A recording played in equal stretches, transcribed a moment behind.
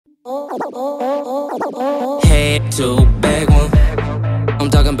Head to bag one, I'm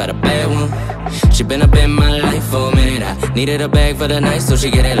talking about a bad one. She been up in my life for a minute. I needed a bag for the night, so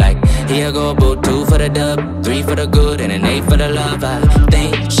she get it like, here go boo, 2 for the dub, 3 for the good, and an 8 for the love. I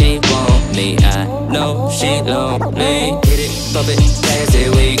think she want me, I know she lonely. Hit it, pop it, pass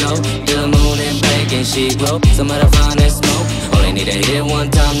it, we go to the moon and back, and she glow. Some of the finest smoke, only need to hit it one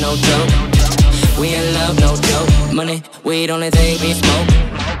time, no joke. We in love, no joke. Money, weed, only thing we smoke.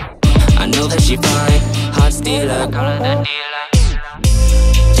 I know that she fine, hot stealer, call her the dealer.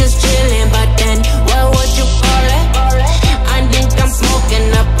 Just chillin', but then what would you call it? I think I'm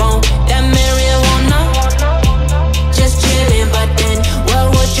smoking up on that marijuana. Just chillin', but then what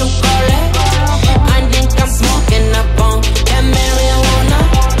would you call it? I think I'm smoking up on that marijuana.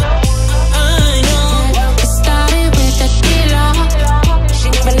 I know it started with the dealer. She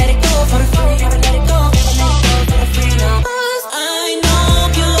never let it go for the free, never let it go, never let it go for the free now. I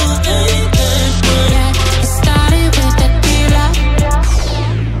know you ain't that good. It started with the dealer.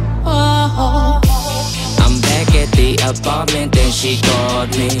 I'm back at the apartment, then she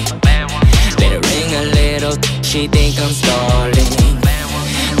called me. Let it ring a little, she think I'm stalling.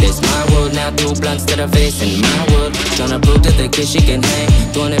 This my world now, 2 blunts to the face in my world. Tryna prove to the kid she can hang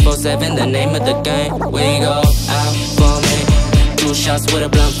 24/7, the name of the game. We go out for me, 2 shots with a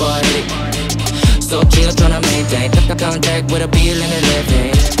blunt for a headache. So chill, tryna maintain contact with a bill in the left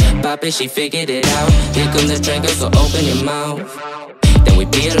hand. Pop it, she figured it out. Here comes the trigger, so open your mouth. Then we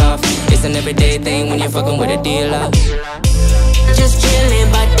peel off. It's an everyday thing when you're fucking with a dealer. Just chillin',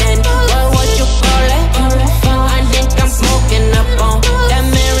 but then what would you call it? I think I'm smoking up on that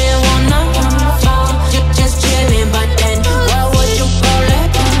marijuana. Just chillin', but then what would you call it?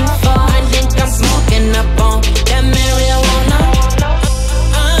 I think I'm smoking up on that marijuana.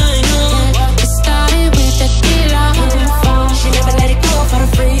 I know it started with the dealer. She never let it go for the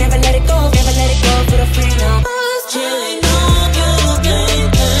free, never let it go, never let it go for the free now. Chillin'.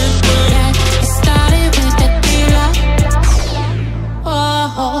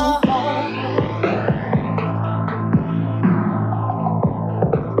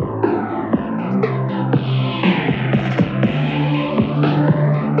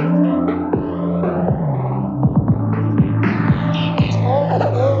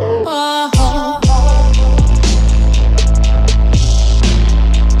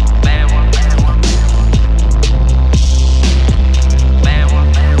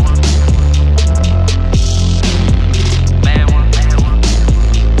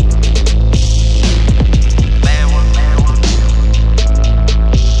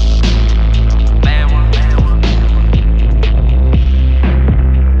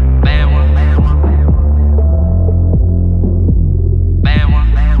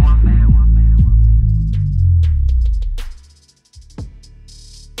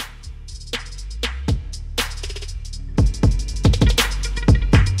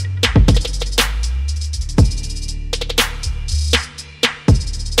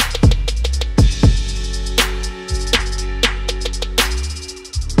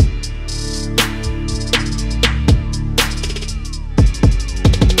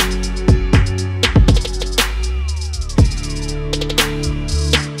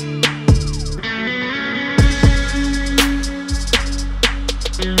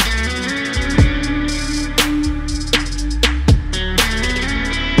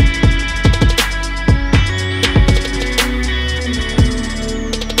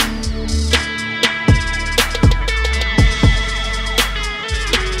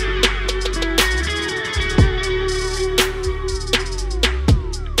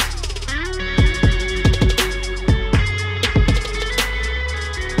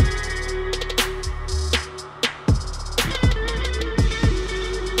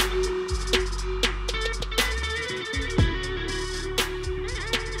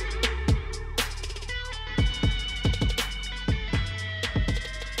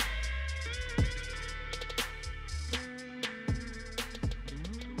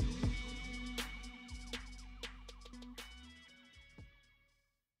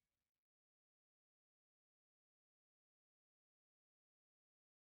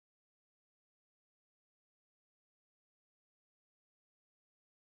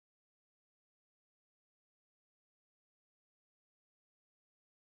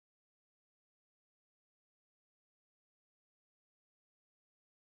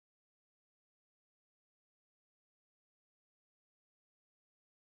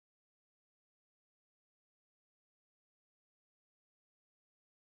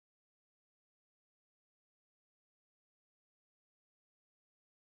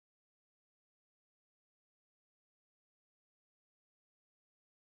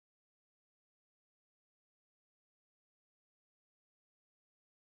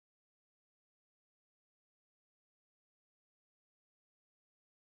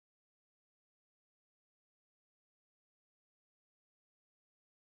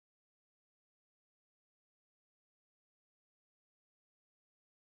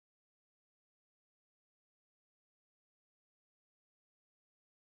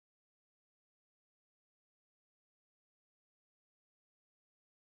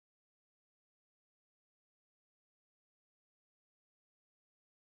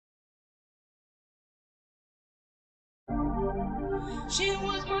 She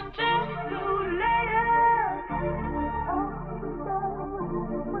was my tattoo lady.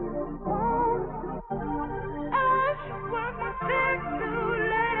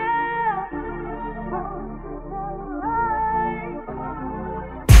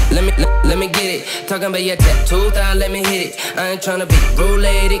 Let me get it. Talking about your tattoo, thought let me hit it. I ain't tryna be rude,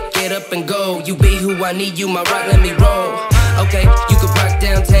 lady. Get up and go. You be who I need, you my rock, let me roll. Okay, you can rock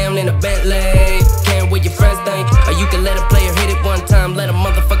downtown in a Bentley. Can't what your friends think. Or you can let a player hit it one time. Let a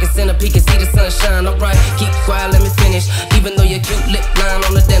motherfucker centipede can see the sunshine. Alright, keep quiet, let me finish. Even though your cute lip line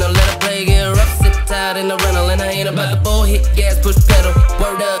on the dental, let her play, get her up, sit tight in the rental. And I ain't about the bull, hit gas, push pedal.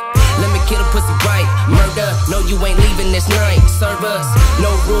 Word up. Let me kill a pussy right, murder. No, you ain't leaving this night. Serve us,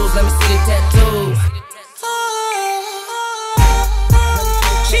 no rules, let me see the tattoo.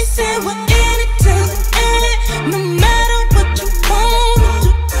 She said we're in it till the end, no matter what you want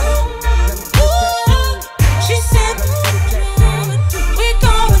to do. She said we're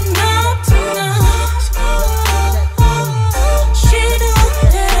going out tonight. She knew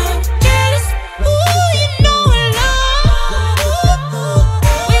that I'm jealous. Ooh, you know I love.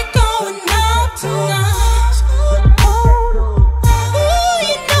 We're going out tonight. Ooh,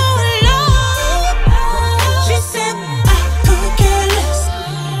 you know I love. She said I could care less.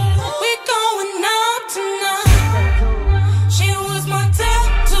 We're going out tonight. She was my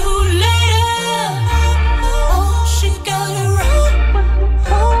tattoo lady. Oh, she got it right.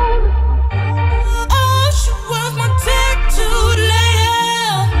 Oh, she was my tattoo lady.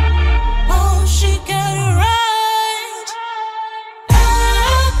 Oh, she got it right.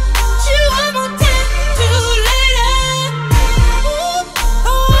 She was my tattoo lady.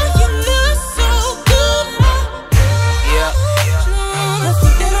 Oh, you look so good. Yeah, I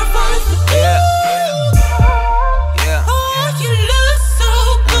think that I'm falling for you. yeah. Oh, you look so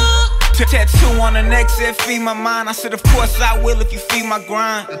good. Tattoo on the neck said feed my mind. I said of course I will if you feed my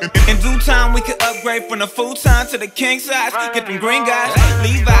grind. In due time we could upgrade from the full-time to the king size. Get them green guys,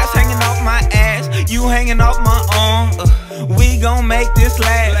 Levi's hanging off my ass, you hanging off my arm. We gon' make this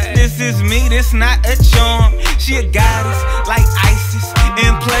last. This is me, this not a charm. She a goddess like Isis,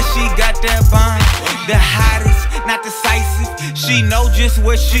 and plus she got that bond. The hottest, not decisive. She know just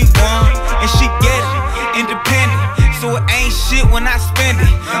what she want, and she get it, independent. So it ain't shit when I spend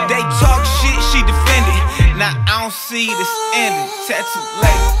it. They talk shit, she defend it. Now I don't see this ending. Tattoo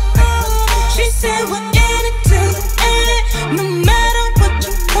lady. She said we're in it till the end, no matter